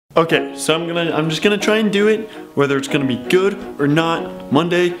Okay, so I'm just gonna try and do it, whether it's gonna be good or not.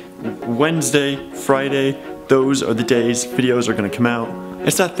 Monday, Wednesday, Friday, those are the days videos are gonna come out.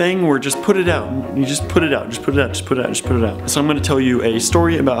 It's that thing where just put it out. You just put it out, just put it out, just put it out, just put it out. So I'm gonna tell you a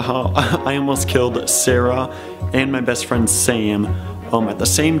story about how I almost killed Sarah and my best friend Sam at the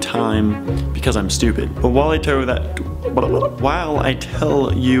same time because I'm stupid. But while I tell you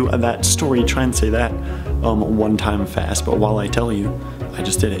that story, try and say that one time fast, but while I tell you, I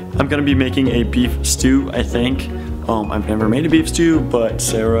just did it. I'm gonna be making a beef stew, I think. I've never made a beef stew, but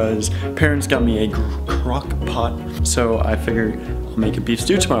Sarah's parents got me a crock pot, so I figured I'll make a beef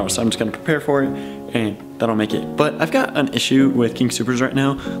stew tomorrow. So I'm just gonna prepare for it, and that'll make it. But I've got an issue with King Soopers right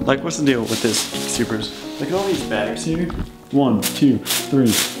now. Like, what's the deal with this King Soopers? Look at all these bags here. 1, 2, 3,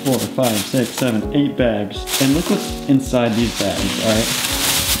 4, 5, 6, 7, 8 bags. And look what's inside these bags, alright?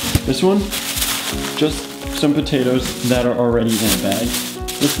 This one, just some potatoes that are already in a bag.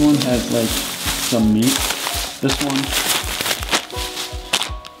 This one has like some meat. This one,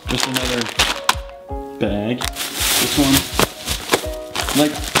 just another bag. This one,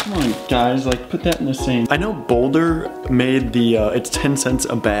 like, come on guys, like put that in the same. I know Boulder made the, it's 10 cents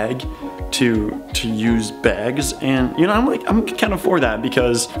a bag to use bags, and you know, I'm kind of for that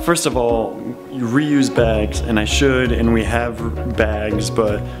because first of all, you reuse bags, and I should, and we have bags,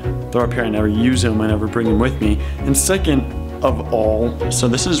 but they're up here, I never use them, I never bring them with me. And second of all, so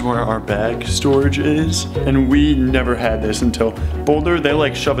this is where our bag storage is, and we never had this until Boulder. They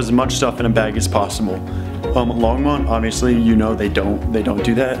like shove as much stuff in a bag as possible. Longmont, obviously, you know, they don't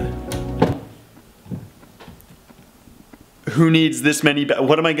do that. Who needs this many bags?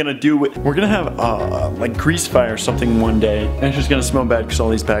 What am I gonna do with? We're gonna have like grease fire or something one day, and it's just gonna smell bad because all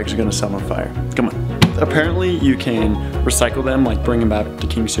these bags are gonna set on fire. Come on. Apparently you can recycle them, like bring them back to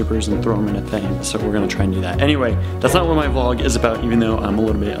King Soopers and throw them in a thing, so we're gonna try and do that. Anyway, that's not what my vlog is about, even though I'm a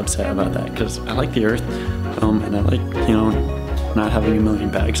little bit upset about that because I like the earth, and I like, you know, not having a million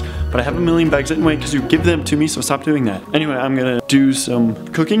bags. But I have a million bags anyway because you give them to me, so stop doing that. Anyway, I'm gonna do some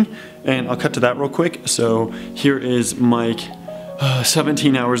cooking and I'll cut to that real quick. So here is Mike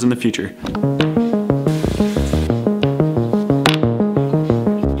 17 hours in the future.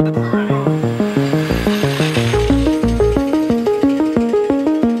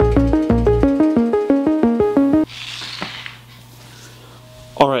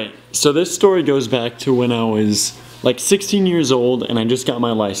 Alright, so this story goes back to when I was like 16 years old and I just got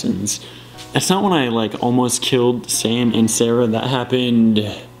my license. It's not when I like almost killed Sam and Sarah. That happened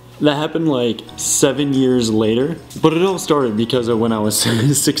like 7 years later. But it all started because of when I was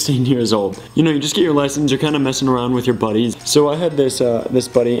 16 years old. You know, you just get your license, you're kind of messing around with your buddies. So I had this this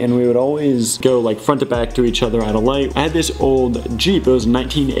buddy, and we would always go like front to back to each other at a light. I had this old Jeep. It was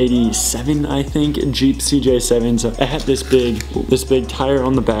 1987, I think, Jeep CJ7. So I had this big tire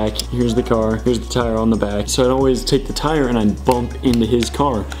on the back. Here's the car. Here's the tire on the back. So I'd always take the tire and I'd bump into his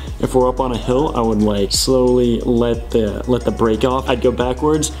car. If we're up on a hill, I would like slowly let the brake off. I'd go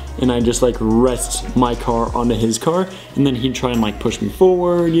backwards and I'd just like rest my car onto his car, and then he'd try and like push me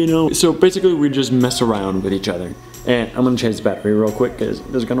forward, you know? So basically we'd just mess around with each other. And I'm gonna change the battery real quick because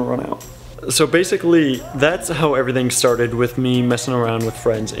it's gonna run out. So basically, that's how everything started with me messing around with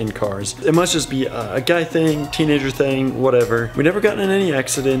friends in cars. It must just be a guy thing, teenager thing, whatever. We never got in any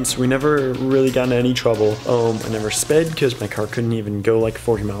accidents. We never really got in any trouble. I never sped because my car couldn't even go like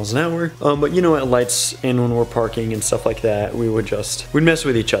 40 miles an hour. But you know, at lights and when we're parking and stuff like that, we'd mess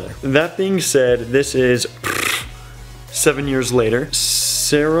with each other. That being said, this is 7 years later.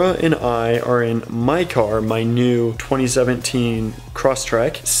 Sarah and I are in my car, my new 2017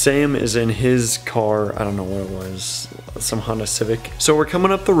 Crosstrek. Sam is in his car, I don't know what it was, some Honda Civic. So we're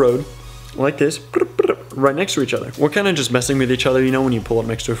coming up the road like this, right next to each other. We're kind of just messing with each other, you know, when you pull up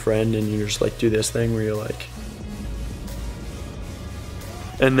next to a friend and you just like do this thing where you're like,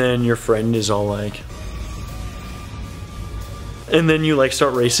 and then your friend is all like, and then you like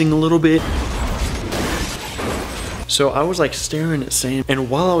start racing a little bit. So I was like staring at Sam, and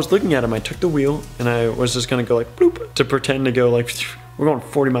while I was looking at him, I took the wheel and I was just gonna go like bloop to pretend to go like, we're going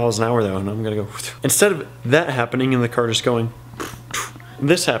 40 miles an hour though, and I'm gonna go. Instead of that happening and the car just going,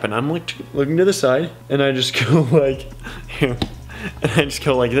 this happened. I'm like looking to the side and I just go like, here, and I just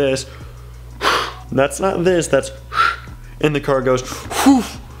go like this. That's not this, that's, and the car goes,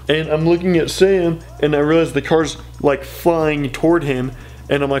 and I'm looking at Sam and I realize the car's like flying toward him,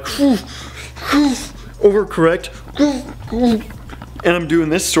 and I'm like, overcorrect, and I'm doing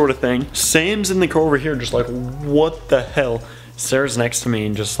this sort of thing. Sam's in the car over here just like, what the hell? Sarah's next to me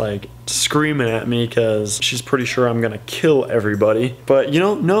and just like screaming at me because she's pretty sure I'm gonna kill everybody. But you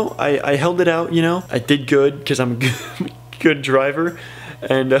know, no, I held it out, you know. I did good because I'm a good driver.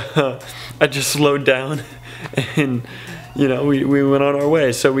 and I just slowed down, and you know, we went on our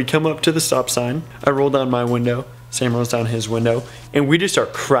way. So we come up to the stop sign. I roll down my window. Sam rolls down his window, and we just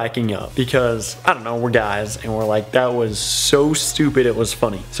start cracking up because, I don't know, we're guys, and we're like, that was so stupid, it was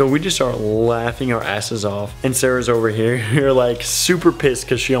funny. So we just start laughing our asses off, and Sarah's over here, like, super pissed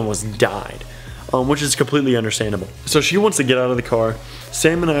because she almost died, which is completely understandable. So she wants to get out of the car.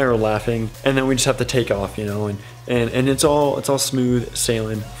 Sam and I are laughing, and then we just have to take off, you know, and it's all smooth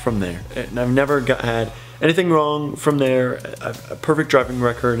sailing from there. And I've never had anything wrong from there. A perfect driving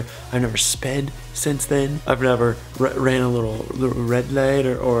record. I've never sped since then. I've never ran a little red light,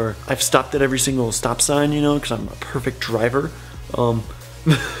 or I've stopped at every single stop sign, you know, because I'm a perfect driver. No,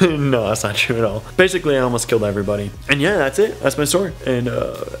 that's not true at all. Basically, I almost killed everybody. And yeah, that's it. That's my story. And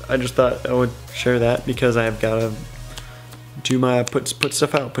I just thought I would share that because I've got to do my put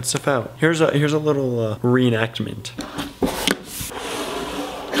stuff out. Here's a little reenactment.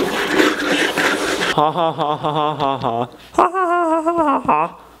 Ha ha ha ha ha ha ha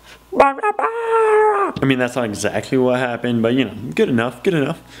ha. I mean, that's not exactly what happened, but you know, good enough.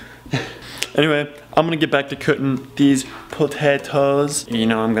 Anyway, I'm gonna get back to cutting these potatoes. You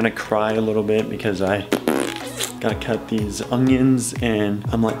know, I'm gonna cry a little bit because I gotta cut these onions and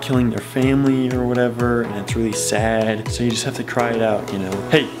I'm like killing their family or whatever, and it's really sad. So you just have to cry it out, you know.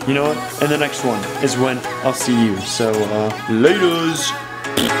 Hey, you know what? And the next one is when I'll see you. So, laters.